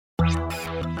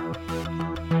In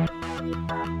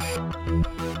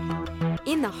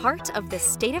the heart of the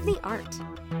state-of-the-art,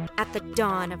 at the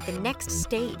dawn of the next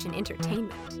stage in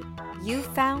entertainment, you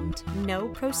found No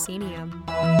Proscenium.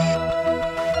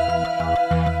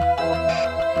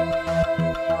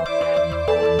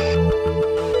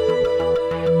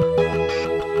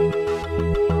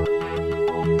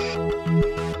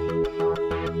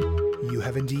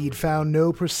 Have indeed found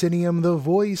No Proscenium, the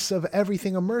voice of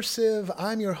everything immersive.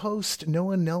 I'm your host,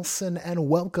 Noah Nelson, and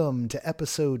welcome to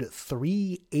episode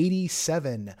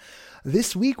 387.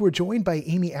 This week, we're joined by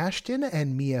Amy Ashton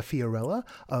and Mia Fiorella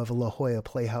of La Jolla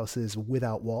Playhouse's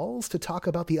Without Walls to talk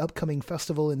about the upcoming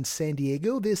festival in San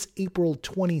Diego this April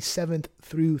 27th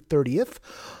through 30th,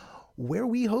 where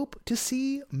we hope to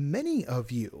see many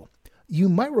of you. You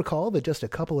might recall that just a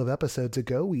couple of episodes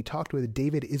ago, we talked with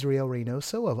David Israel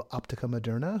Reynoso of Optica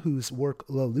Moderna, whose work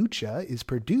La Lucha is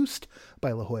produced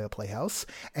by La Jolla Playhouse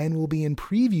and will be in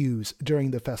previews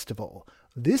during the festival.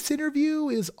 This interview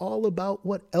is all about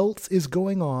what else is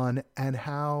going on and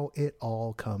how it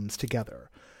all comes together.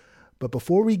 But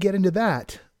before we get into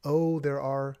that, there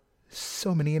are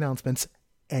so many announcements,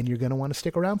 and you're going to want to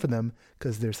stick around for them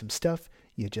because there's some stuff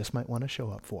you just might want to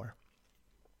show up for.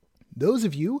 Those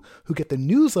of you who get the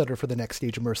newsletter for the Next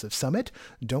Stage Immersive Summit,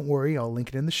 don't worry, I'll link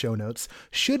it in the show notes,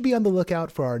 should be on the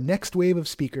lookout for our next wave of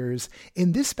speakers.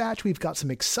 In this batch, we've got some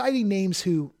exciting names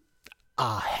who,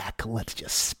 let's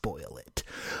just spoil it.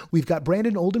 We've got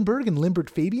Brandon Oldenburg and Limbert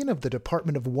Fabian of the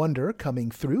Department of Wonder coming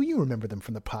through. You remember them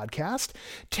from the podcast.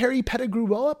 Terry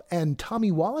Pettigrew and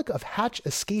Tommy Wallach of Hatch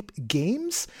Escape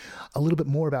Games. A little bit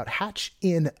more about Hatch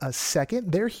in a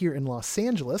second. They're here in Los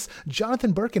Angeles.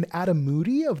 Jonathan Burke and Adam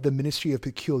Moody of the Ministry of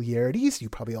Peculiarities. You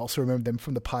probably also remember them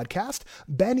from the podcast.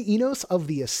 Ben Enos of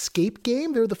the Escape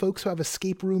Game. They're the folks who have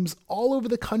escape rooms all over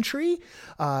the country.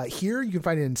 Here you can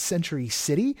find it in Century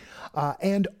City.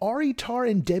 And Ari Tar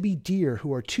and Debbie Deer,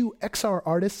 who are two XR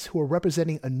artists who are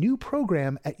representing a new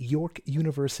program at York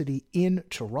University in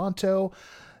Toronto.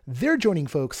 They're joining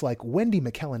folks like Wendy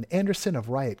McKellen Anderson of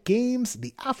Riot Games,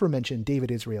 the aforementioned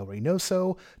David Israel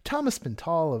Reynoso, Thomas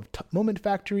Pintal of Moment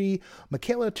Factory,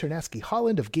 Michaela Ternaski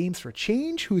Holland of Games for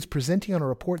Change, who is presenting on a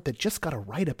report that just got a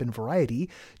write-up in Variety,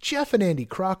 Jeff and Andy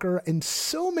Crocker, and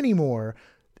so many more.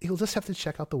 You'll just have to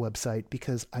check out the website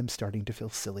because I'm starting to feel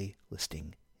silly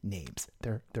listing names.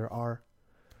 There's a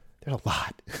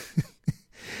lot.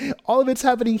 All of it's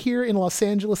happening here in Los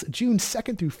Angeles, June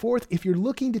 2nd through 4th. If you're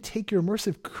looking to take your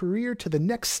immersive career to the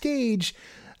next stage,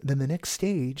 then the next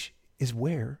stage is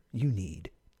where you need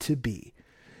to be.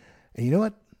 And you know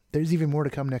what? There's even more to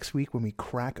come next week when we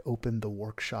crack open the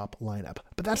workshop lineup.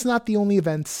 But that's not the only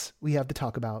events we have to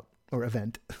talk about, or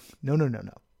event. No.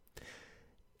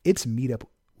 It's Meetup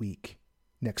Week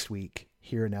next week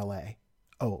here in LA.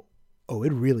 Oh,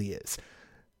 it really is.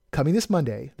 Coming this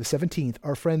Monday, the 17th,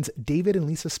 our friends David and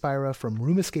Lisa Spira from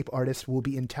Room Escape Artists will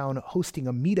be in town hosting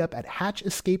a meetup at Hatch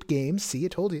Escape Games. See, I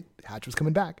told you, Hatch was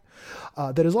coming back.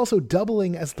 That is also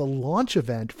doubling as the launch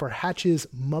event for Hatch's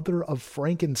Mother of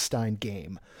Frankenstein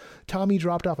game. Tommy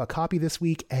dropped off a copy this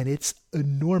week, and it's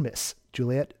enormous.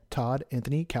 Juliet, Todd,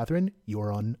 Anthony, Catherine,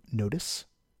 you're on notice.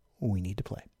 We need to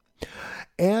play.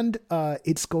 And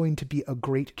it's going to be a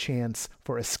great chance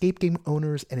for escape game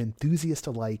owners and enthusiasts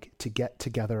alike to get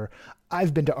together.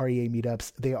 I've been to REA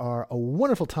meetups. They are a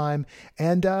wonderful time.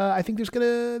 And I think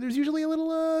there's usually a little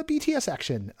BTS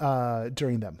action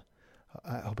during them.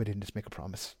 I hope I didn't just make a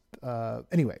promise.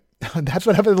 Anyway, that's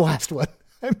what happened in the last one.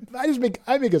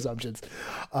 I make assumptions.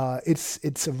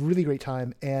 It's a really great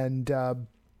time. And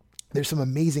there's some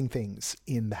amazing things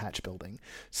in the Hatch building.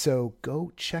 So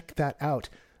go check that out.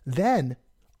 Then,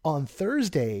 on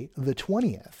Thursday, the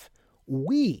 20th,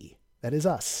 that is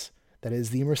us, that is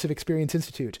the Immersive Experience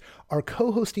Institute, are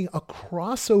co-hosting a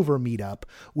crossover meetup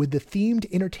with the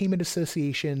Themed Entertainment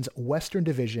Association's Western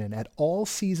Division at All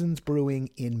Seasons Brewing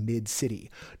in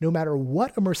Mid-City. No matter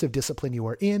what immersive discipline you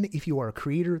are in, if you are a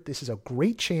creator, this is a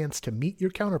great chance to meet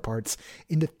your counterparts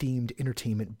in the themed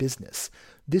entertainment business.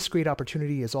 This great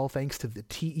opportunity is all thanks to the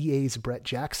TEA's Brett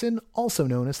Jackson, also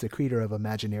known as the creator of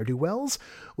Imaginaire du Wells,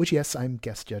 which, yes, I'm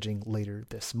guest judging later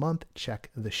this month. Check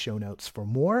the show notes for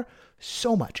more.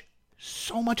 So much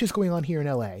is going on here in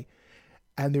LA,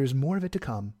 and there's more of it to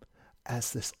come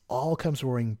as this all comes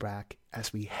roaring back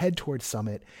as we head towards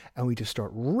Summit and we just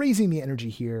start raising the energy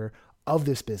here of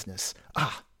this business.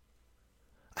 I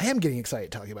am getting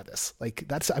excited talking about this.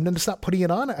 I'm just not putting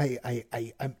it on.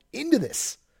 I'm into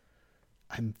this.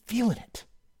 I'm feeling it.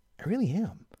 I really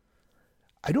am.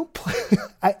 I don't play.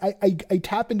 I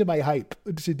tap into my hype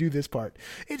to do this part.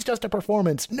 It's just a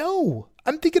performance. No,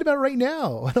 I'm thinking about it right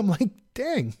now. And I'm like,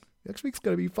 dang, Next week's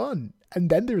going to be fun. And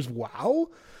then there's WoW.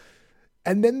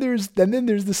 And then there's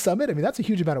the summit. I mean, that's a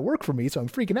huge amount of work for me, so I'm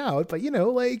freaking out. But,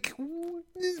 like,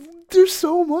 there's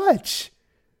so much.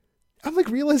 I'm, like,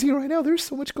 realizing right now there's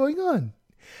so much going on.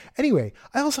 Anyway,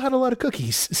 I also had a lot of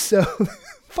cookies. So,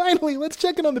 finally, let's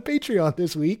check in on the Patreon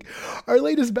this week. Our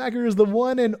latest backer is the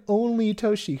one and only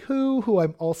Toshi who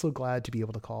I'm also glad to be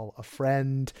able to call a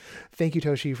friend. Thank you,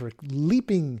 Toshi, for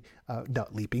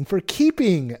for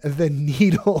keeping the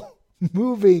needle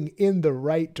moving in the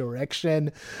right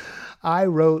direction. I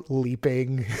wrote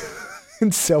leaping,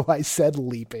 and so I said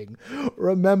leaping.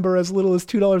 Remember, as little as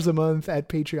 $2 a month at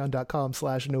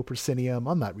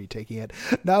patreon.com/NoProscenium. I'm not retaking it.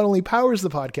 Not only powers the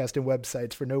podcast and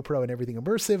websites for NoPro and everything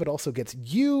immersive, it also gets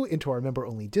you into our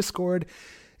member-only Discord.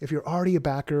 If you're already a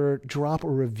backer, drop a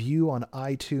review on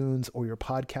iTunes or your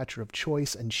podcatcher of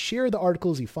choice and share the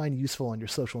articles you find useful on your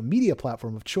social media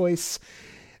platform of choice.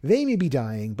 They may be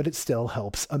dying, but it still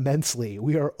helps immensely.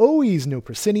 We are always No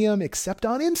Proscenium, except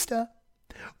on Insta,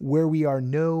 where we are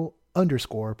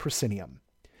no_Proscenium,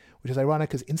 which is ironic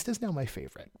because Insta is now my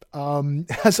favorite.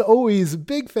 As always,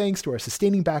 big thanks to our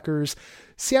sustaining backers,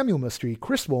 Samuel Mustry,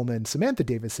 Chris Woolman, Samantha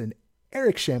Davison,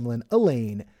 Eric Shamlin,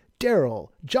 Elaine, Daryl,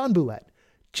 John Boulette,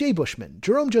 Jay Bushman,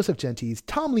 Jerome Joseph Gentis,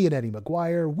 Tom Leonetti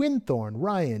McGuire, Win Thorne,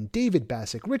 Ryan, David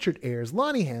Bassick, Richard Ayers,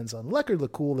 Lonnie Hanson, Leckard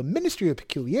LeCool, the Ministry of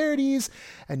Peculiarities,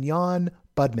 and Jan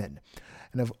Budman.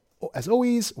 And as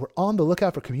always, we're on the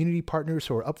lookout for community partners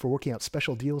who are up for working out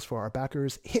special deals for our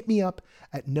backers. Hit me up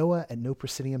at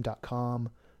noah@noproscenium.com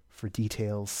for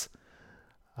details.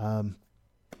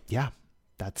 Yeah,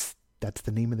 that's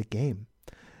the name of the game.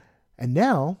 And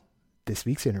now, this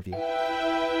week's interview.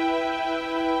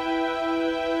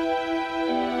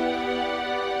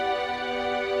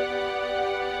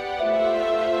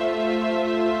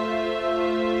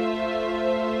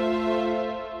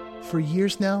 For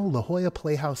years now, La Jolla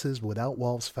Playhouse's Without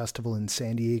Walls Festival in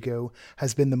San Diego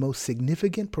has been the most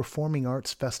significant performing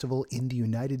arts festival in the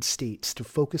United States to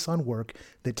focus on work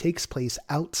that takes place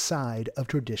outside of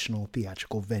traditional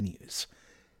theatrical venues.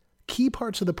 Key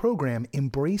parts of the program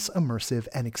embrace immersive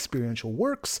and experiential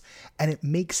works, and it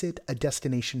makes it a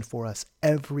destination for us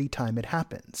every time it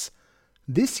happens.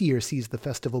 This year sees the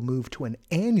festival move to an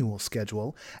annual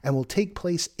schedule and will take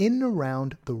place in and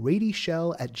around the Rady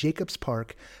Shell at Jacobs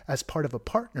Park as part of a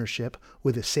partnership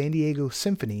with the San Diego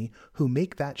Symphony, who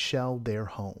make that shell their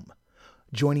home.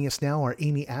 Joining us now are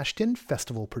Amy Ashton,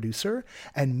 festival producer,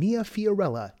 and Mia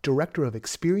Fiorella, director of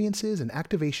experiences and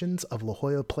activations of La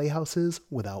Jolla Playhouse's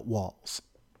Without Walls.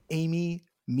 Amy,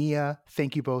 Mia,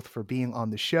 thank you both for being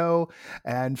on the show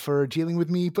and for dealing with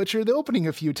me butcher the opening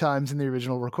a few times in the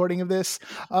original recording of this.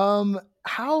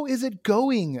 How is it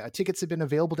going? Tickets have been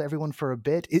available to everyone for a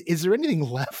bit. Is there anything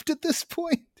left at this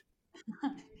point?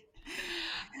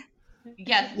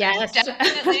 Yes.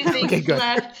 Definitely things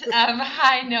left.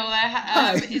 Hi, Noah.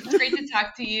 Hi. It's great to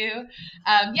talk to you.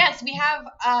 Yes, we have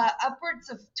upwards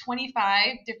of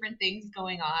 25 different things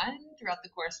going on throughout the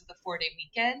course of the 4-day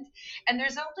weekend. And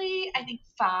there's only, I think,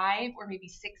 5 or maybe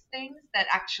 6 things that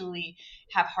actually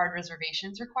have hard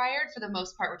reservations required. For the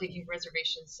most part, we're taking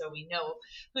reservations so we know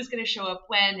who's going to show up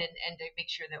when and to make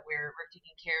sure that we're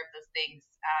taking care of those things.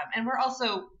 And we're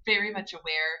also very much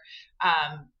aware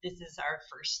this is our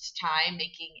first time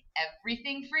making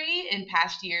everything free. In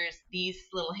past years, these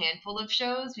little handful of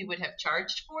shows we would have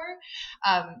charged for.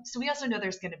 So we also know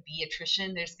there's going to be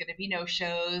attrition. There's going to be no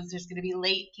shows. There's going to be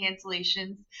late cancellations.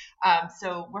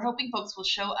 So we're hoping folks will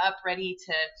show up ready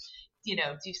to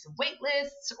do some wait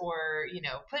lists or,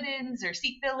 put-ins or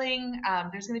seat filling.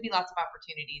 There's going to be lots of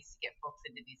opportunities to get folks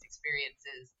into these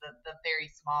experiences, the very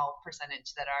small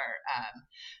percentage that are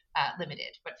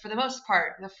limited. But for the most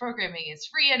part, the programming is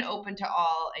free and open to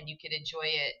all, and you can enjoy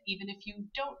it even if you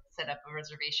don't set up a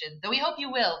reservation, though we hope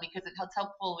you will, because it's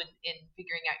helpful in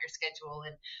figuring out your schedule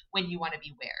and when you want to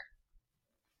be where.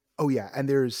 Oh yeah, and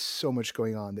there's so much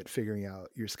going on that figuring out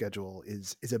your schedule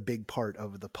is a big part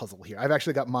of the puzzle here. I've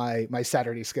actually got my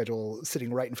Saturday schedule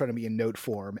sitting right in front of me in note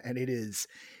form, and it is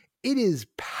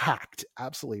packed,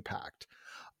 absolutely packed.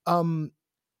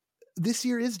 This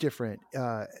year is different.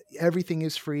 Everything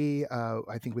is free,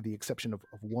 I think, with the exception of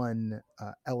one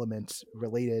element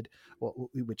related,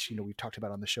 which we've talked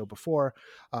about on the show before.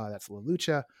 That's La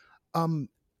Lucha.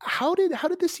 How did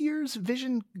this year's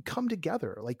vision come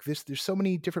together? Like this, there's so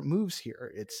many different moves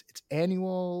here. It's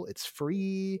annual, it's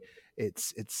free,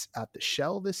 it's at the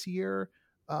Shell this year.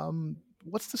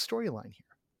 What's the storyline here?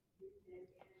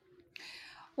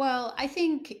 Well, I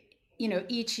think,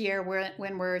 each year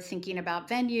when we're thinking about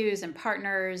venues and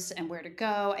partners and where to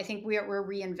go, I think we're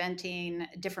reinventing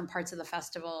different parts of the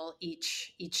festival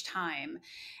each time.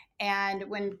 And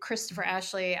when Christopher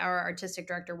Ashley, our artistic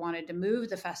director, wanted to move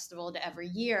the festival to every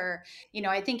year,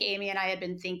 I think Amy and I had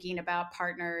been thinking about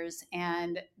partners,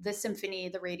 and the symphony,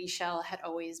 the Rady Shell, had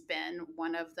always been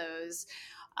one of those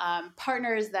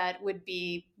partners that would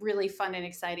be really fun and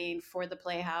exciting for the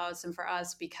Playhouse and for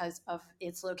us because of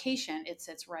its location. It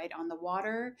sits right on the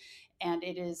water, and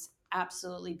it is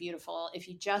absolutely beautiful. If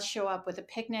you just show up with a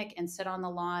picnic and sit on the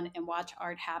lawn and watch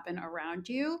art happen around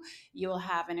you, you will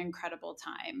have an incredible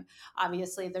time.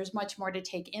 Obviously, there's much more to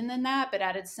take in than that, but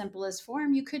at its simplest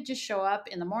form, you could just show up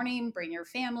in the morning, bring your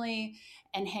family,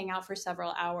 and hang out for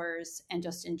several hours and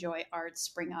just enjoy art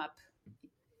spring up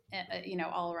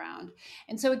all around.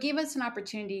 And so it gave us an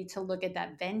opportunity to look at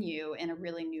that venue in a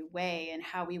really new way and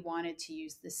how we wanted to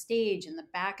use the stage and the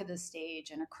back of the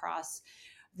stage and across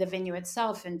the venue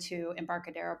itself into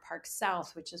Embarcadero Park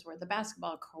South, which is where the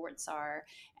basketball courts are,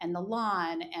 and the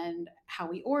lawn, and how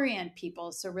we orient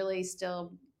people. So really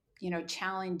still,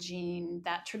 challenging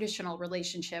that traditional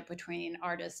relationship between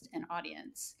artist and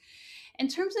audience. In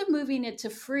terms of moving it to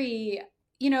free,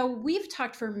 we've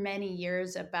talked for many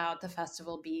years about the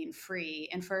festival being free,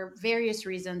 and for various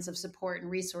reasons of support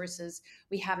and resources,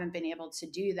 we haven't been able to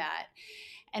do that.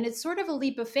 And it's sort of a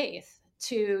leap of faith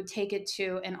to take it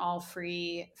to an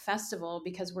all-free festival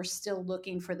because we're still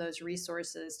looking for those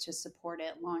resources to support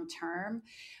it long term.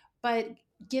 But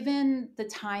given the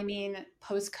timing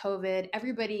post-COVID,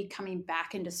 everybody coming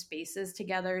back into spaces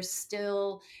together,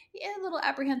 still a little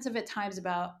apprehensive at times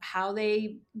about how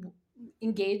they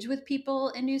engage with people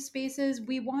in new spaces,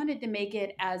 we wanted to make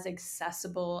it as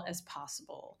accessible as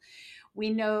possible. We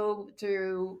know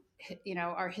through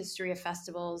our history of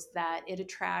festivals that it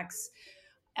attracts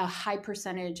a high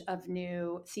percentage of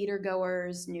new theater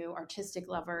goers, new artistic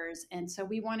lovers. And so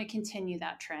we want to continue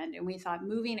that trend. And we thought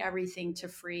moving everything to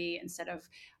free instead of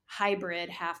hybrid,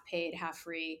 half paid, half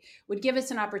free, would give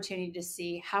us an opportunity to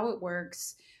see how it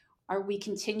works. Are we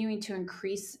continuing to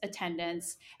increase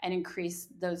attendance and increase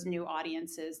those new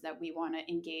audiences that we want to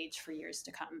engage for years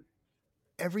to come?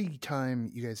 Every time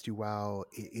you guys do WOW,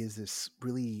 it is this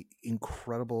really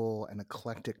incredible and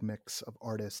eclectic mix of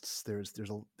artists. There's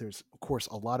of course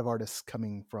a lot of artists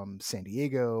coming from San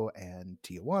Diego and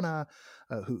Tijuana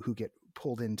who get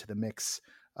pulled into the mix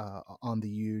on the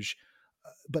Huge,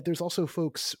 but there's also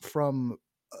folks from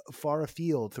far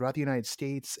afield throughout the United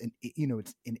States, and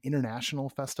it's an international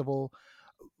festival.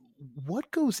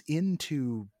 What goes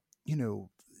into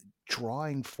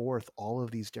drawing forth all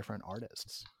of these different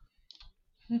artists?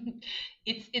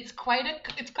 It's quite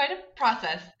a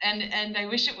process, and I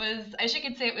wish I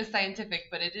could say it was scientific,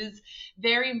 but it is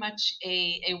very much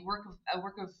a work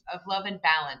of love and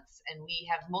balance. And we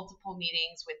have multiple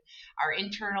meetings with our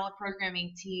internal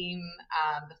programming team,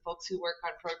 the folks who work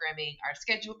on programming our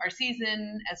schedule, our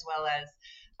season, as well as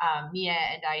Mia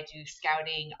and I do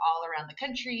scouting all around the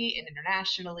country and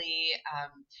internationally,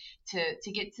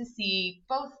 to get to see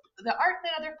both the art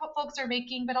that other folks are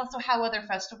making, but also how other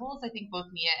festivals. I think both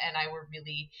Mia and I were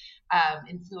really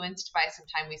influenced by some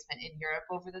time we spent in Europe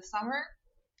over the summer,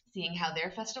 seeing how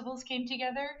their festivals came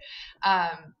together.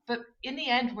 But in the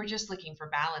end, we're just looking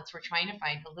for balance. We're trying to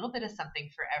find a little bit of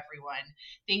something for everyone.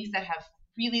 Things that have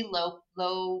really low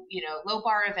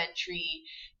bar of entry,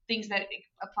 things that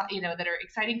apply, that are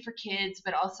exciting for kids,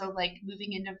 but also like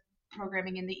moving into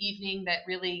programming in the evening that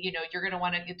really,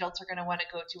 adults are going to want to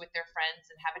go to with their friends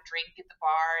and have a drink at the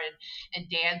bar and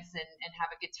dance and have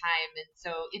a good time. And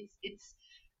so it's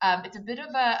a bit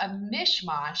of a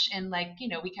mishmash, and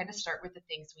we kind of start with the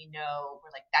things we know.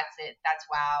 We're like, that's it, that's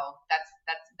WOW,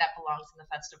 that belongs in the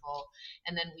festival,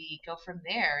 and then we go from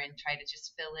there and try to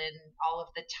just fill in all of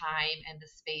the time and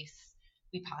the space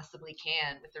we possibly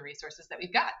can with the resources that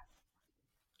we've got.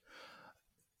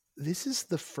 This is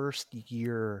the first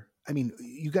year. I mean,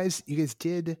 you guys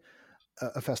did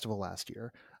a festival last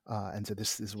year, and so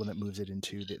this is one that moves it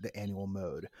into the annual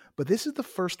mode. But this is the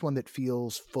first one that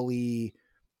feels fully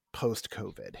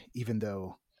post-COVID, even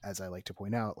though, as I like to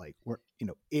point out, like we're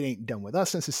it ain't done with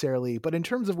us necessarily, but in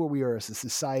terms of where we are as a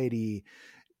society,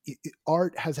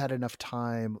 art has had enough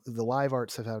time. The live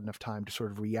arts have had enough time to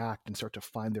sort of react and start to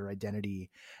find their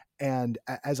identity. And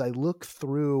as I look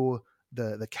through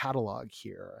the catalog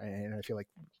here, and I feel like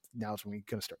now is when we're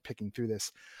going to start picking through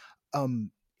this.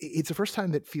 It's the first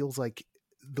time that feels like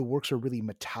the works are really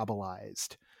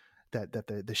metabolized, that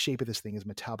the shape of this thing is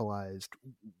metabolized,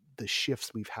 the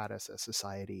shifts we've had as a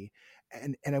society.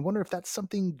 And I wonder if that's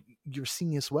something you're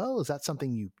seeing as well. Is that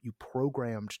something you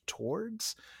programmed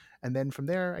towards? And then from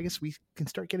there, I guess we can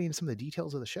start getting into some of the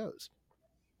details of the shows.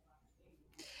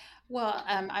 Well,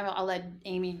 I'll let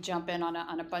Amy jump in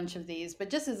on a bunch of these, but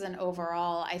just as an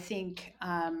overall, I think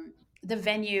the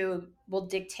venue will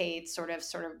dictate sort of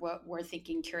what we're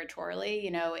thinking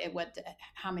curatorially,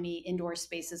 how many indoor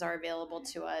spaces are available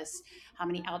to us, how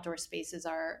many outdoor spaces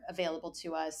are available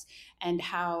to us, and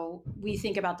how we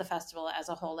think about the festival as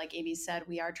a whole. Like Amy said,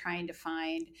 we are trying to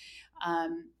find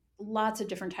lots of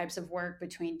different types of work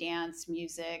between dance,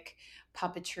 music,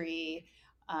 puppetry,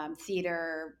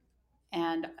 theater,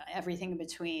 and everything in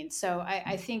between. So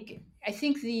I think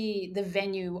the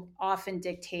venue often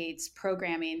dictates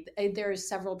programming. There's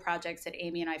several projects that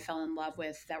Amy and I fell in love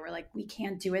with that were like, we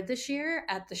can't do it this year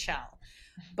at the Shell,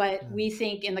 but we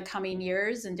think in the coming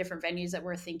years and different venues that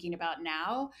we're thinking about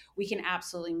now, we can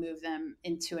absolutely move them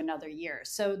into another year.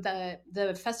 So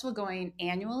the festival going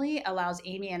annually allows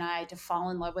Amy and I to fall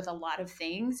in love with a lot of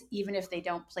things, even if they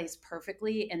don't place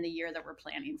perfectly in the year that we're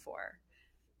planning for.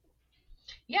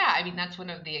 Yeah, I mean, that's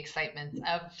one of the excitements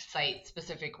of site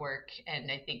specific work.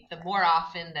 And I think the more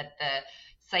often that the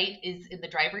site is in the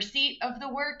driver's seat of the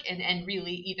work and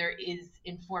really either is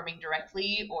informing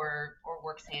directly or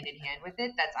works hand in hand with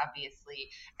it, that's obviously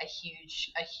a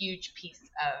huge piece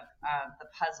of the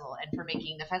puzzle, and for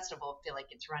making the festival feel like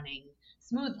it's running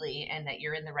smoothly and that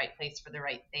you're in the right place for the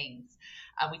right things.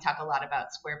 We talk a lot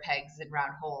about square pegs and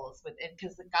round holes,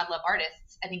 because God love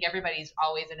artists. I think everybody's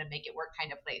always in a make it work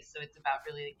kind of place. So it's about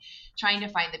really trying to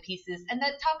find the pieces and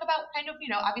then talk about kind of,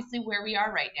 obviously where we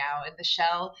are right now. And the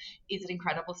Shell is an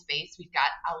incredible space. We've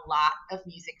got a lot of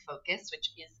music focus,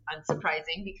 which is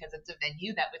unsurprising because it's a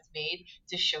venue that was made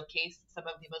to showcase some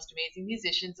of the most amazing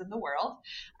musicians in the world.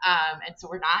 And so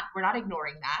we're not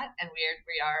ignoring that. And we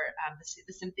are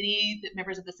the symphony, the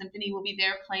members of the symphony will be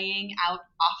there playing out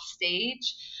off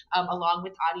stage, along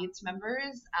with audience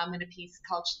members, in a piece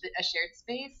called A Shared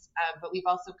Space. But we've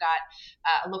also got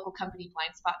a local company,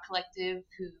 Blind Spot Collective,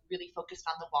 who really focused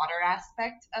on the water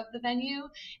aspect of the venue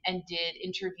and did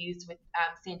interviews with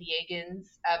San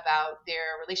Diegans about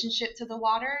their relationship to the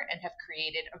water, and have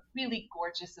created a really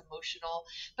gorgeous, emotional,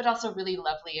 but also really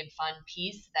lovely and fun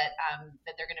piece that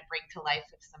they're going to bring to life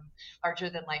with some larger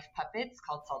than life puppets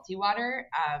called Salty Water.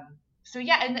 So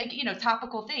yeah, and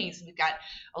topical things. We've got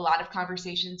a lot of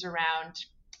conversations around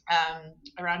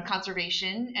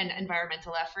conservation and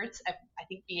environmental efforts. I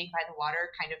think being by the water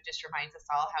kind of just reminds us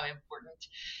all how important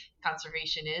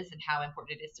conservation is and how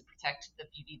important it is to protect the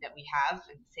beauty that we have.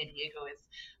 And San Diego is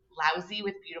lousy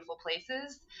with beautiful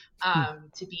places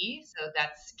to be, so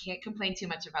can't complain too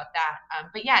much about that.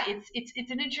 But yeah,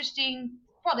 it's an interesting.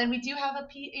 Well, then we do have a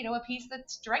piece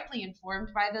that's directly informed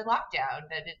by the lockdown,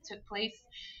 that it took place.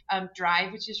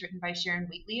 Drive, which is written by Sharon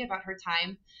Wheatley, about her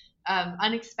time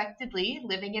unexpectedly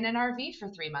living in an RV for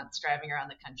 3 months, driving around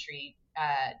the country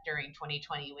during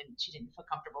 2020 when she didn't feel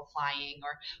comfortable flying,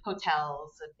 or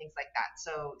hotels and things like that.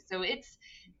 So it's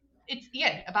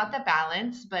yeah, about the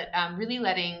balance, but really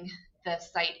letting the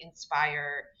site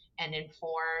inspire and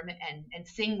inform and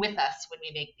sing with us when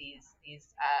we make these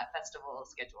festival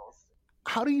schedules.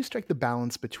 How do you strike the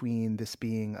balance between this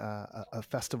being a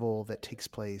festival that takes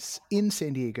place in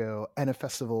San Diego and a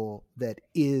festival that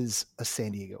is a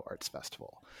San Diego Arts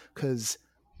Festival? Because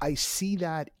I see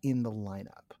that in the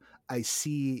lineup. I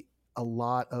see a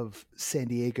lot of San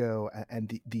Diego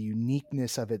and the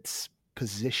uniqueness of its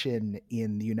position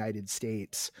in the United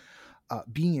States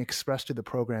being expressed through the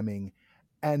programming.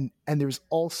 And there's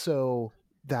also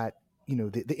that,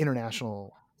 the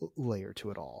international layer to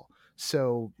it all.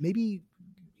 So maybe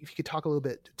if you could talk a little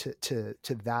bit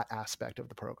to that aspect of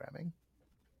the programming.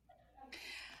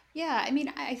 Yeah, I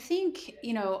mean, I think,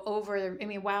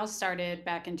 WOW started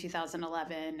back in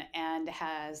 2011 and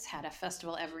has had a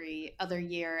festival every other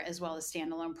year, as well as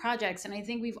standalone projects. And I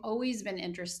think we've always been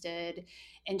interested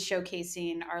in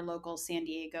showcasing our local San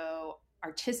Diego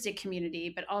artistic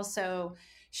community, but also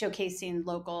showcasing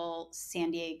local San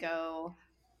Diego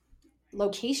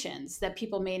locations that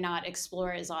people may not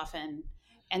explore as often.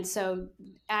 And so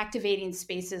activating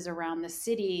spaces around the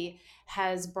city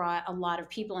has brought a lot of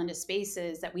people into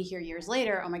spaces that we hear years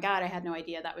later, oh my God, I had no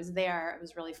idea that was there. It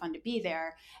was really fun to be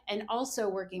there. And also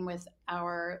working with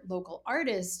our local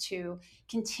artists to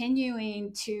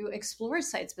continuing to explore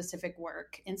site-specific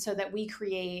work. And so that we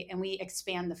create and we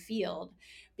expand the field,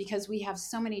 because we have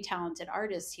so many talented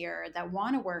artists here that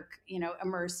want to work,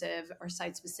 immersive or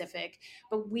site-specific,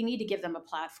 but we need to give them a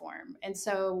platform. And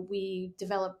so we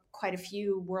develop quite a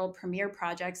few world premiere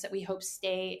projects that we hope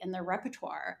stay in their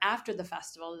repertoire after the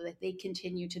festival, that they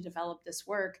continue to develop this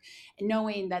work, and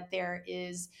knowing that there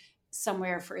is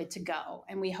somewhere for it to go.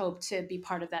 And we hope to be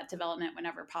part of that development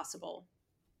whenever possible.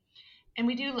 And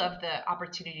we do love the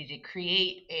opportunity to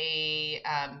create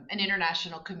an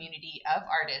international community of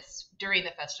artists during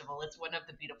the festival. It's one of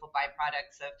the beautiful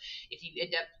byproducts of if you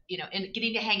end up, and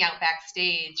getting to hang out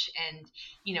backstage, and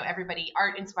everybody,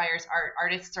 art inspires art.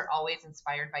 Artists are always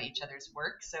inspired by each other's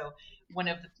work. So one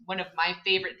of my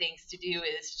favorite things to do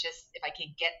is just if I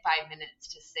can get 5 minutes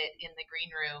to sit in the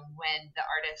green room when the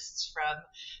artists from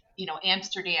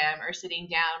Amsterdam are sitting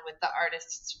down with the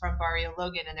artists from Barrio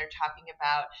Logan, and they're talking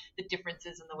about the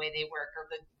differences in the way they work, or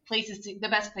the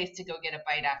best place to go get a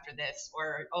bite after this,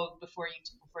 or before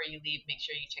you leave, make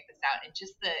sure you check this out. And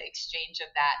just the exchange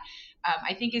of that,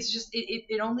 I think is just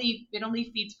it only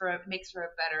makes for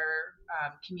a better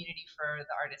community for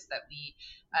the artists that we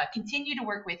continue to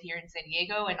work with here in San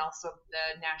Diego, and also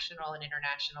the national and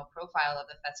international profile of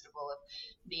the festival, of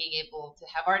being able to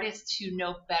have artists who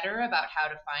know better about how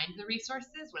to find the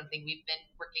resources. One thing we've been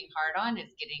working hard on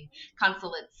is getting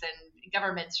consulates and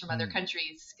governments from other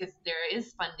countries, because there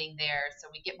is funding there, so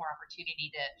we get more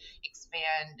opportunity to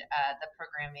expand the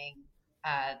programming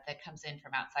that comes in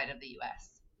from outside of the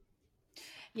U.S.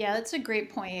 Yeah, that's a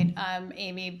great point.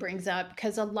 Amy brings up,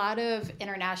 because a lot of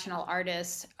international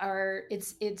artists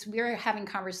we're having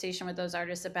conversation with those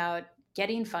artists about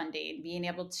getting funding, being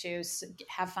able to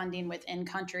have funding within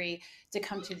country to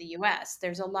come to the US.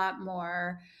 There's a lot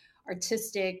more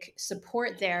artistic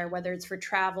support there, whether it's for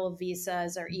travel,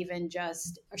 visas, or even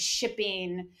just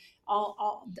shipping,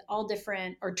 all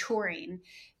different, or touring,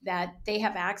 that they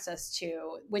have access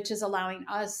to, which is allowing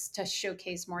us to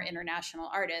showcase more international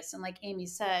artists. And like Amy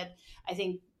said, I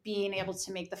think being able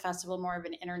to make the festival more of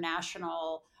an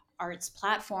international arts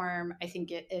platform, I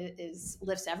think it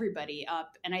lifts everybody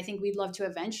up. And I think we'd love to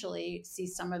eventually see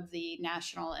some of the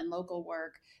national and local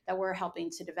work that we're helping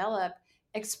to develop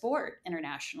export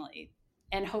internationally.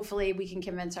 And hopefully we can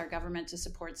convince our government to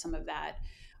support some of that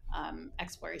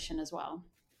exploration as well.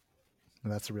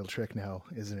 Well, that's a real trick now,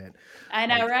 isn't it? I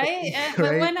know, right?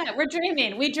 Right? Why not? We're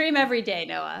dreaming. We dream every day,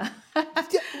 Noah.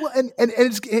 Yeah, well, and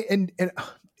it's and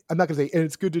I'm not going to say and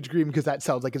it's good to dream, because that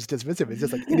sounds like it's dismissive. It's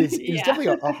just like it's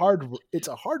definitely a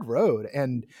hard road,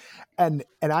 and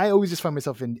I always just find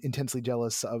myself intensely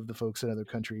jealous of the folks in other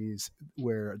countries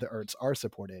where the arts are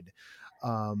supported.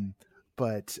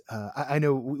 But I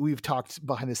know we've talked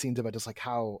behind the scenes about just like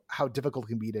how difficult it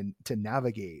can be to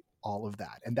navigate all of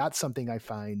that, and that's something I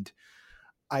find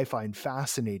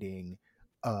fascinating,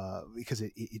 because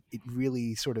it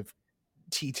really sort of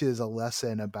teaches a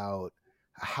lesson about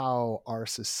how our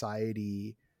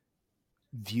society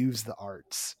views the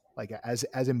arts, like as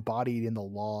embodied in the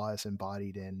law, as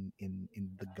embodied in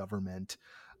the government,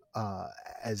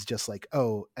 as just like,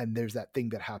 oh, and there's that thing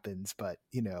that happens, but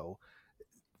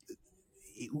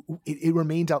it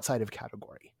remains outside of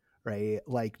category, right?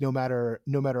 Like no matter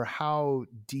how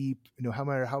deep, no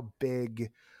matter how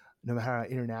big, no matter how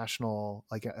international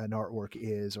like an artwork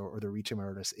is, or the reach of an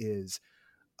artist is,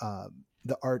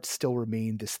 the arts still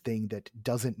remain this thing that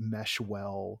doesn't mesh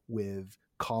well with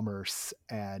commerce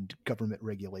and government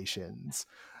regulations.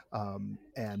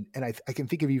 And I can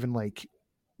think of even like,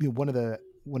 one of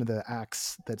the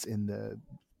acts that's in the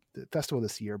festival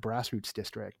this year, Brassroots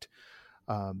District.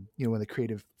 One of the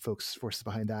creative forces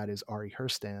behind that is Ari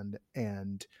Herstand,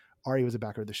 and Ari was a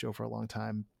backer of the show for a long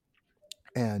time,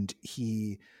 and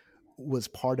he was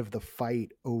part of the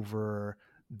fight over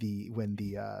when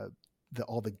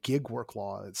all the gig work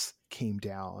laws came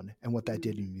down and what that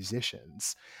did to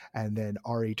musicians. And then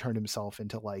Ari turned himself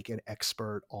into like an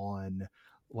expert on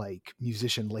like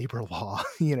musician labor law.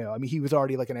 I mean, he was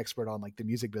already like an expert on like the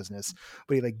music business,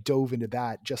 but he like dove into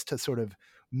that just to sort of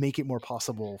make it more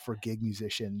possible for gig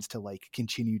musicians to like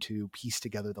continue to piece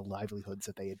together the livelihoods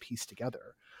that they had pieced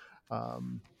together.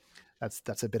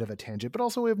 That's a bit of a tangent, but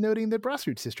also a way of noting that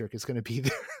Brassroots District is going to be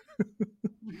there.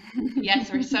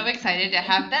 Yes, we're so excited to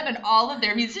have them and all of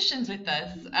their musicians with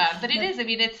us. But it is, I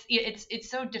mean, it's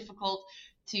so difficult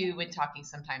when talking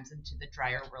sometimes into the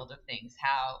drier world of things,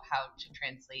 how to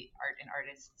translate art and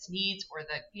artists' needs, or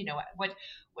what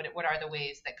are the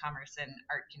ways that commerce and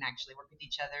art can actually work with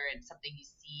each other. And something you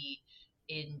see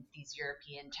in these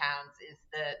European towns is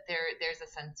that there's a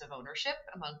sense of ownership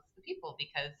amongst the people,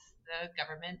 because the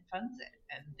government funds it,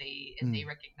 and they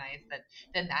recognize that.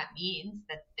 Then that means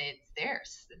that it's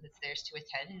theirs, and it's theirs to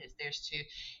attend, and it's theirs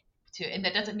to and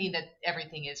that doesn't mean that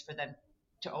everything is for them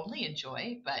to only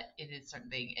enjoy, but it is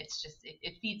something. It's just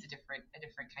it feeds a different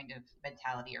kind of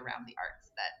mentality around the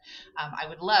arts that I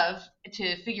would love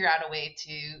to figure out a way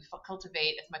to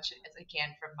cultivate as much as I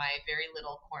can from my very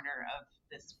little corner of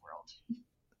this world.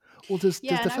 Well, does the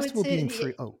festival being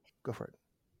free? Oh, go for it.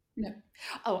 No.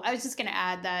 Oh, I was just going to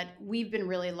add that we've been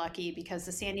really lucky because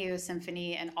the San Diego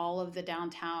Symphony and all of the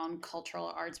downtown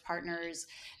cultural arts partners,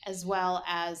 as well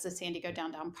as the San Diego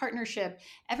Downtown Partnership,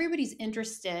 everybody's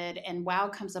interested, and WOW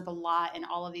comes up a lot in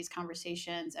all of these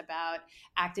conversations about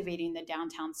activating the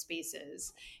downtown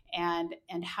spaces and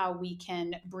how we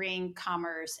can bring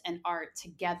commerce and art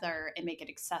together and make it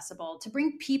accessible to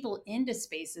bring people into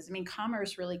spaces. I mean,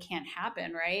 commerce really can't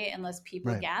happen, right? Unless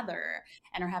people Right. gather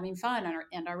and are having fun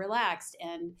and are relaxed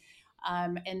and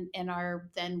are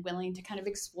then willing to kind of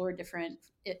explore different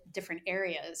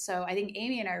areas. So I think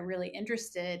Amy and I are really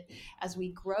interested as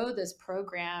we grow this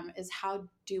program is how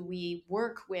do we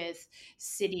work with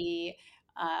city,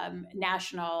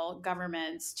 national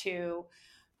governments to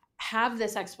have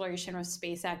this exploration of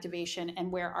space activation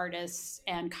and where artists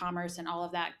and commerce and all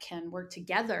of that can work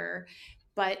together.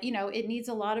 But it needs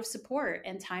a lot of support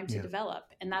and time to Yeah. develop,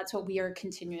 and that's what we are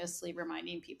continuously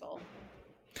reminding people.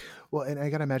 Well, and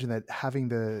I got to imagine that having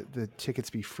the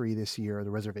tickets be free this year, the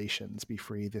reservations be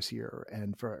free this year,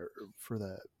 and for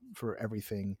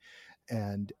everything,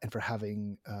 and for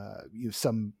having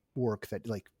some work that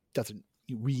like doesn't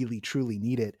really truly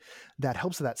need it, that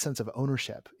helps with that sense of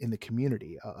ownership in the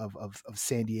community of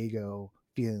San Diego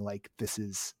feeling like this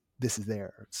is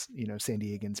theirs. San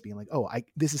Diegans being like, oh,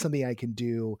 this is something I can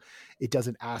do. It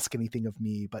doesn't ask anything of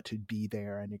me but to be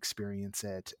there and experience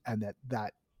it, and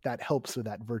that helps with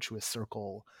that virtuous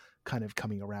circle kind of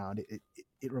coming around.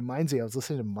 It reminds me, I was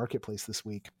listening to Marketplace this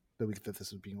week, the week that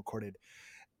this was being recorded,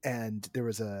 and there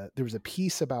was a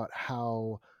piece about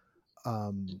how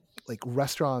like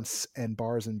restaurants and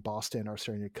bars in Boston are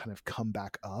starting to kind of come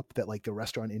back up, that like the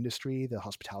restaurant industry, the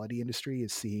hospitality industry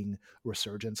is seeing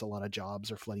resurgence. A lot of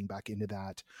jobs are flooding back into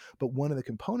that. But one of the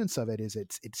components of it is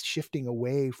it's shifting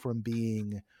away from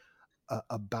being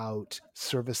about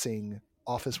servicing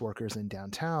office workers in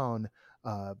downtown,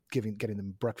 getting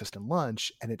them breakfast and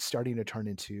lunch, and it's starting to turn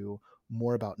into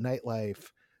more about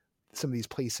nightlife. Some of these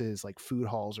places like food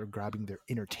halls are grabbing their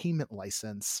entertainment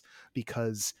license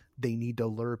because they need to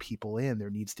lure people in. There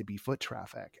needs to be foot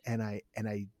traffic. And I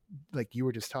like you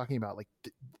were just talking about, like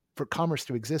for commerce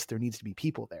to exist, there needs to be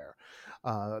people there.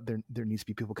 There needs to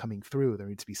be people coming through. There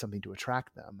needs to be something to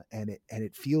attract them. And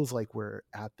it feels like we're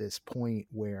at this point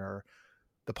where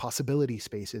the possibility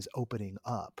space is opening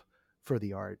up for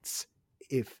the arts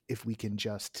if we can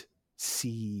just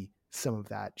see some of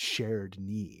that shared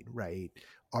need, right?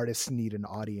 Artists need an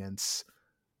audience,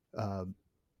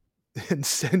 and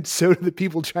so do the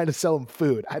people trying to sell them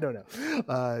food. I don't know.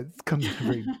 It comes at a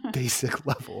very basic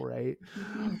level, right?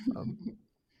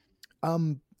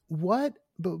 What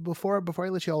before I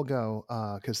let you all go,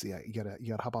 because you gotta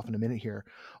hop off in a minute here.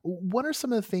 What are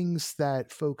some of the things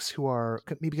that folks who are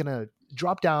maybe gonna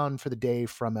drop down for the day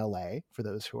from LA, for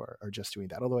those who are just doing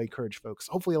that? Although I encourage folks,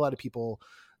 hopefully a lot of people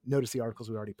notice the articles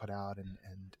we already put out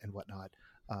and whatnot,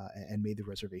 and made the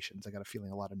reservations. I got a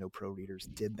feeling a lot of No Pro readers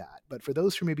did that. But for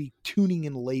those who may be tuning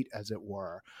in late, as it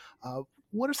were,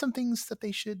 what are some things that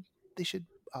they should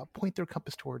point their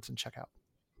compass towards and check out?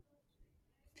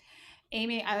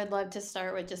 Amy, I would love to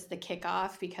start with just the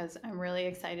kickoff because I'm really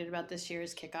excited about this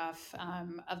year's kickoff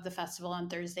of the festival on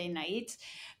Thursday night,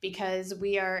 because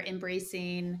we are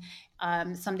embracing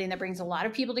something that brings a lot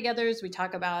of people together. As we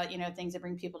talk about, things that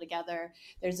bring people together,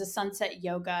 there's a sunset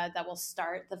yoga that will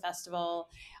start the festival.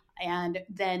 And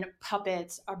then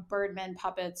puppets, our Birdman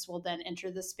puppets, will then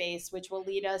enter the space, which will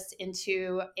lead us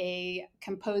into a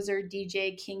composer,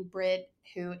 DJ King Britt,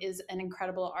 who is an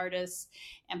incredible artist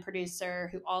and producer,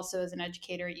 who also is an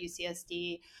educator at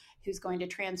UCSD, who's going to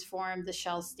transform the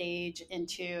Shell stage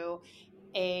into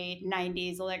a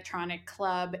 90s electronic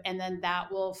club. And then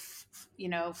that will,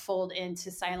 fold into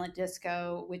silent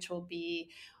disco, which will be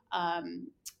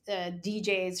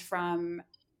DJs from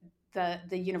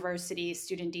the university.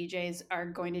 Student DJs are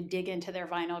going to dig into their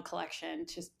vinyl collection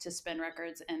to spin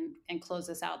records and close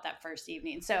us out that first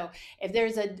evening. So if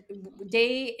there's a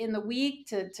day in the week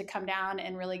to come down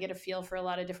and really get a feel for a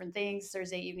lot of different things,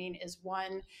 Thursday evening is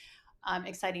one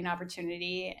exciting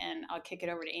opportunity. And I'll kick it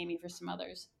over to Amy for some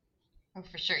others. Oh,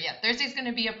 for sure. Yeah. Thursday's going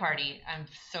to be a party. I'm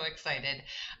so excited.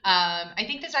 I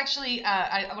think this actually,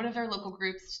 one of our local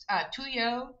groups,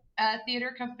 Tuyo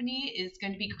Theater Company, is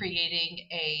going to be creating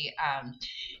a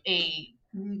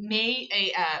maze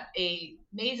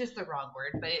is the wrong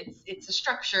word, but it's a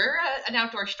structure, an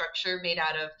outdoor structure made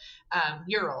out of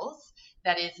murals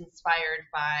that is inspired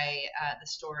by the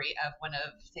story of one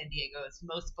of San Diego's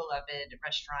most beloved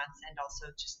restaurants, and also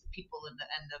just people and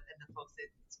the folks that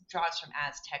draws from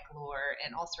Aztec lore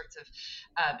and all sorts of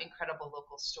incredible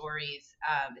local stories.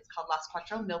 It's called Las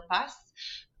Cuatro Milpas.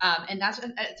 And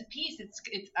it's a piece. It's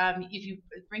if you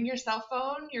bring your cell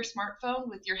phone, your smartphone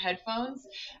with your headphones,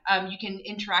 you can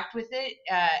interact with it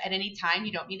at any time.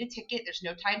 You don't need a ticket. There's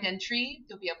no timed entry.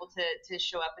 You'll be able to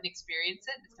show up and experience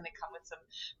it. It's going to come with some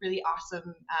really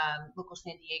awesome local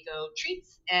San Diego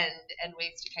treats and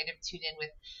ways to kind of tune in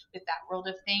with that world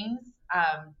of things.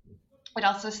 I'd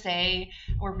also say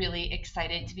we're really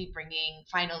excited to be bringing,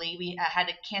 finally, we had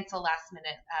to cancel last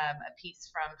minute a piece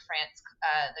from France.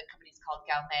 The company's called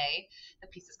Galmet. The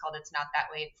piece is called It's Not That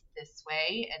Way, It's This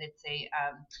Way. And it's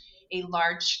a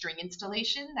large string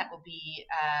installation that will be,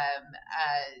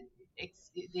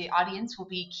 the audience will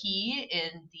be key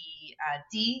in the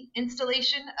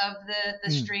de-installation of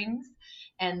the strings.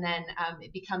 And then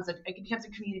it becomes a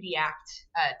community act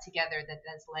together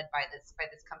that's led by this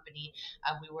company.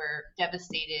 We were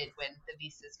devastated when the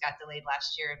visas got delayed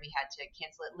last year, and we had to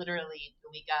cancel it literally the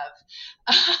week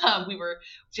of. We were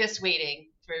just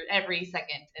waiting for every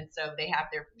second, and so they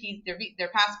have their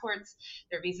passports,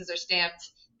 their visas are stamped,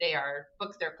 they are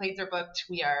booked, their planes are booked.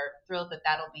 We are thrilled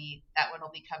that one will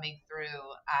be coming through,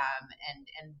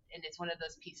 and it's one of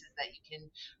those pieces that you can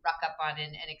rock up on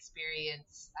and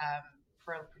experience.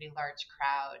 For a pretty large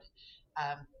crowd.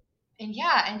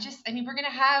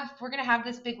 We're gonna have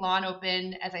this big lawn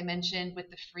open, as I mentioned,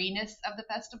 with the freeness of the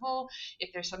festival.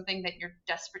 If there's something that you're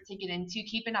desperate to get into,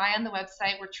 keep an eye on the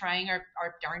website. We're trying our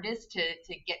darndest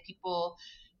to get people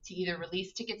to either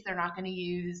release tickets they're not going to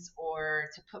use or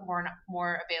to put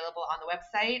more available on the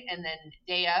website. And then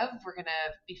day of, we're going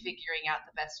to be figuring out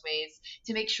the best ways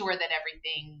to make sure that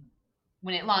everything,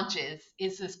 when it launches,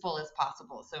 is as full as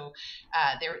possible. So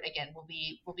there again, we'll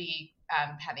be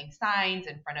having signs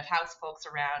in front of house folks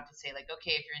around to say, like,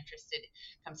 okay, if you're interested,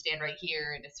 come stand right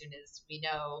here. And as soon as we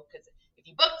know, because if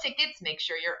you book tickets, make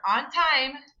sure you're on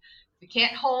time. We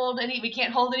can't hold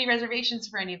any reservations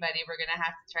for anybody. We're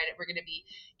gonna be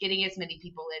getting as many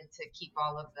people in to keep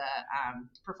all of the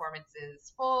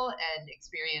performances full and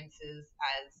experiences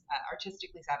as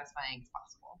artistically satisfying as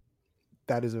possible.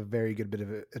 That is a very good bit of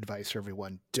advice for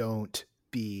everyone. Don't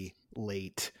be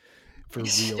late for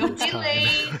real. Don't be late.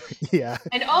 Yeah.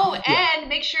 And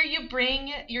make sure you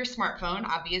bring your smartphone,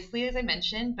 obviously, as I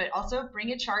mentioned, but also bring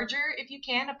a charger if you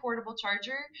can, a portable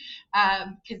charger,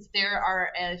 because there are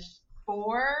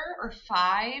 4 or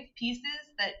 5 pieces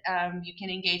that you can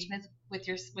engage with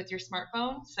your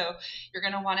smartphone. So you're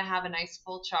going to want to have a nice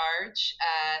full charge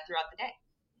throughout the day.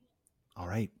 All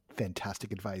right.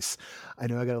 Fantastic advice. I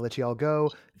know I got to let you all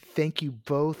go. Thank you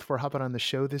both for hopping on the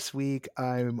show this week.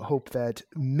 I hope that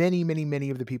many, many, many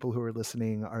of the people who are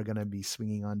listening are going to be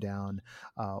swinging on down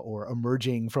or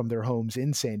emerging from their homes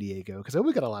in San Diego, because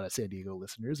we've got a lot of San Diego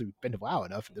listeners who've been to WOW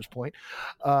enough at this point.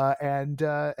 And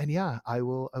yeah, I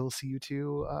will see you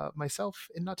two myself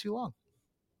in not too long.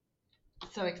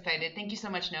 So excited. Thank you so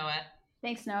much, Noah.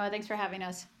 Thanks, Noah. Thanks for having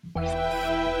us.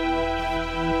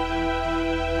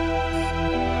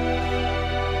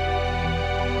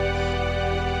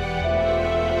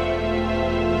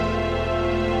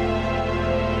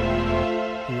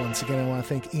 Once again, I want to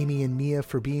thank Amy and Mia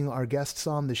for being our guests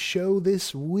on the show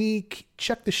this week.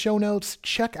 Check the show notes.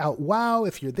 Check out WOW.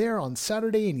 If you're there on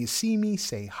Saturday and you see me,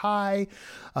 say hi.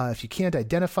 If you can't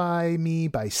identify me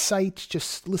by sight,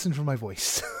 just listen for my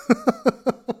voice.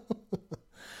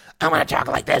 I'm going to talk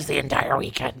like this the entire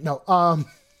weekend. No,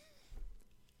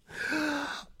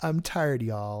 I'm tired,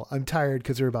 y'all. I'm tired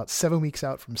because we're about 7 weeks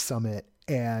out from Summit,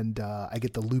 and I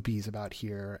get the loopies about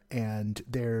here, and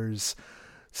there's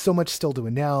so much still to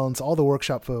announce. All the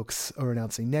workshop folks are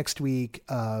announcing next week.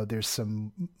 There's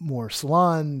some more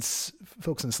salons.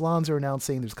 Folks in salons are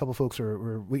announcing. There's a couple folks who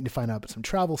are waiting to find out about some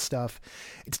travel stuff.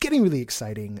 It's getting really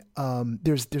exciting.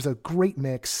 There's a great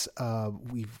mix.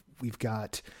 We've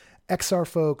got XR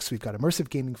folks, we've got immersive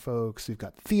gaming folks, we've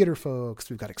got theater folks,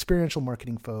 we've got experiential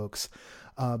marketing folks.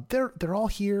 They're all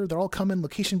here. They're all coming.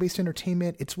 Location-based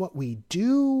entertainment. It's what we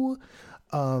do.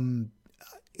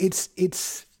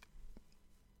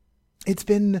 It's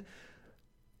been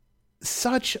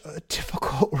such a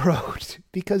difficult road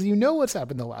because you know what's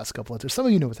happened the last couple of times. Some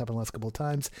of you know what's happened the last couple of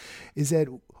times is that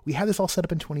we had this all set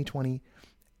up in 2020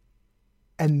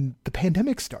 and the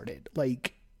pandemic started.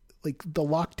 Like the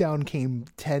lockdown came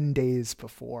 10 days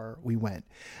before we went.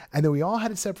 And then we all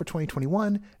had it set for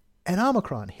 2021 and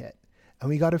Omicron hit and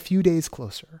we got a few days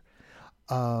closer.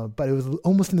 But it was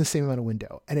almost in the same amount of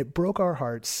window and it broke our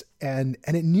hearts and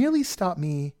it nearly stopped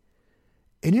me.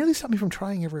 It nearly stopped me from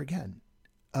trying ever again.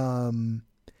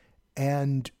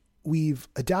 And we've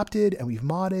adapted and we've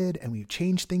modded and we've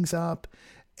changed things up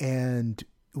and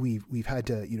we've had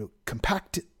to,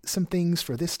 compact some things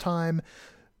for this time,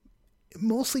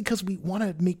 mostly because we want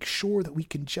to make sure that we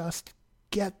can just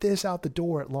get this out the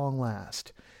door at long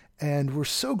last. And we're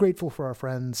so grateful for our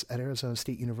friends at Arizona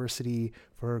State University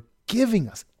for giving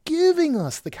us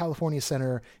the California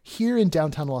Center here in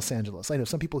downtown Los Angeles. I know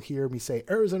some people hear me say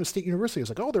Arizona State University. It's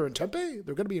like, oh, they're in Tempe?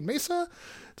 They're going to be in Mesa?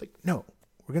 It's like, no,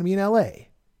 we're going to be in LA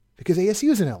because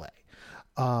ASU is in LA.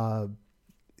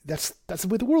 That's the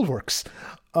way the world works.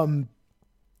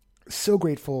 So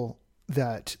grateful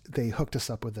that they hooked us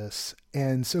up with this,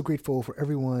 and so grateful for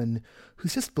everyone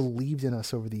who's just believed in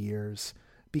us over the years,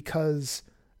 because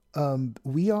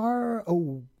we are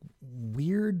a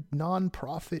weird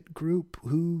nonprofit group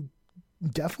who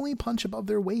definitely punch above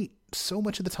their weight so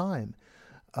much of the time.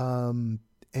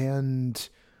 And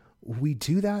we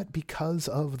do that because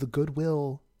of the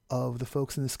goodwill of the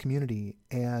folks in this community.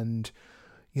 And,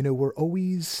 we're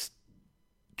always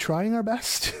trying our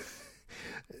best,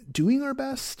 doing our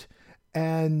best,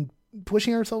 and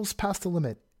pushing ourselves past the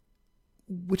limit,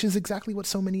 which is exactly what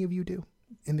so many of you do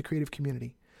in the creative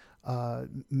community.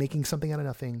 Making something out of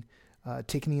nothing,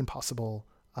 taking the impossible,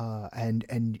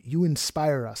 and you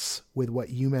inspire us with what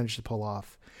you managed to pull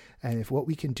off. And if what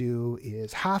we can do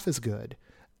is half as good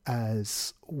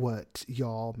as what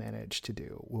y'all managed to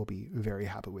do, we'll be very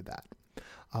happy with that.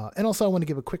 And also I want to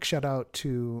give a quick shout out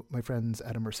to my friends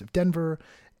at Immersive Denver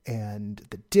and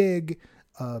The Dig,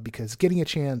 because getting a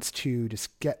chance to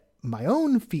just get my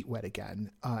own feet wet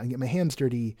again, and get my hands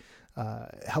dirty,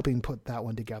 helping put that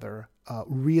one together,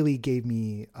 really gave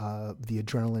me the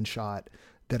adrenaline shot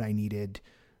that I needed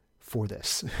for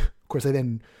this. Of course, I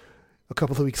then, a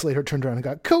couple of weeks later, turned around and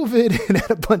got COVID and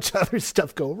had a bunch of other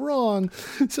stuff go wrong.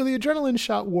 So the adrenaline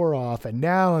shot wore off, and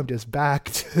now I'm just back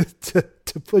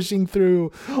to pushing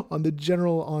through on the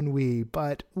general ennui.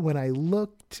 But when I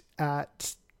looked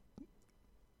at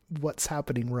what's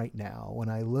happening right now, when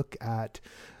I look at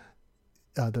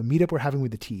the meetup we're having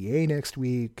with the TEA next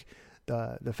week,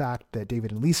 the fact that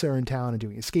David and Lisa are in town and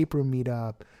doing escape room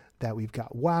meetup, that we've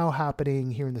got WOW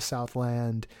happening here in the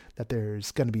Southland, that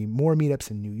there's going to be more meetups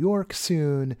in New York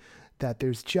soon, that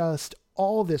there's just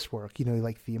all this work,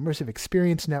 like the Immersive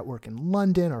Experience Network in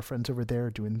London, our friends over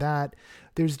there doing that.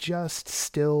 There's just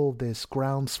still this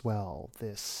groundswell,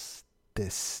 this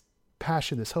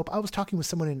passion, this hope. I was talking with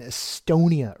someone in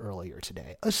Estonia earlier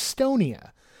today.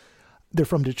 Estonia. They're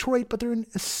from Detroit, but they're in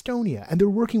Estonia, and they're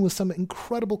working with some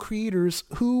incredible creators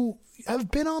who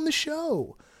have been on the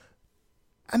show,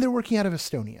 and they're working out of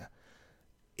Estonia.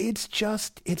 It's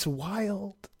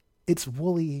wild, it's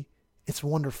woolly, it's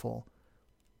wonderful.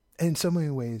 And in so many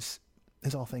ways,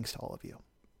 it's all thanks to all of you.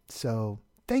 So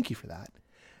thank you for that.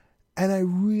 And I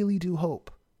really do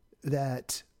hope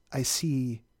that I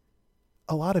see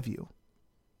a lot of you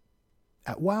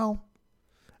at WOW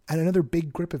and another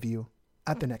big grip of you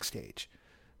at the next stage.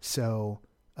 So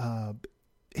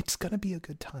it's going to be a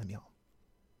good time, y'all.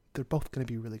 They're both going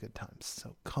to be really good times.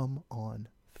 So come on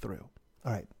through.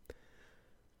 All right.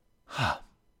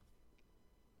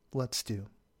 Let's do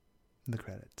the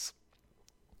credits.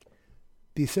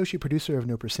 The associate producer of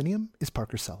No Proscenium is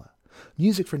Parker Sella.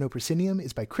 Music for No Proscenium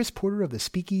is by Chris Porter of the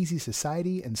Speakeasy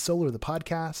Society and Solar the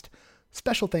Podcast.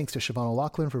 Special thanks to Siobhan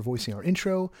O'Loughlin for voicing our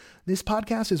intro. This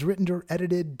podcast is written,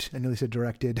 edited, I nearly said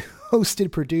directed,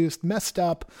 hosted, produced, messed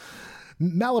up,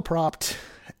 malapropped,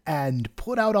 and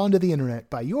put out onto the internet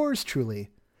by yours truly.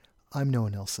 I'm Noah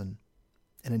Nelson.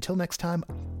 And until next time,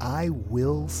 I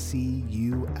will see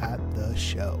you at the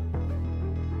show.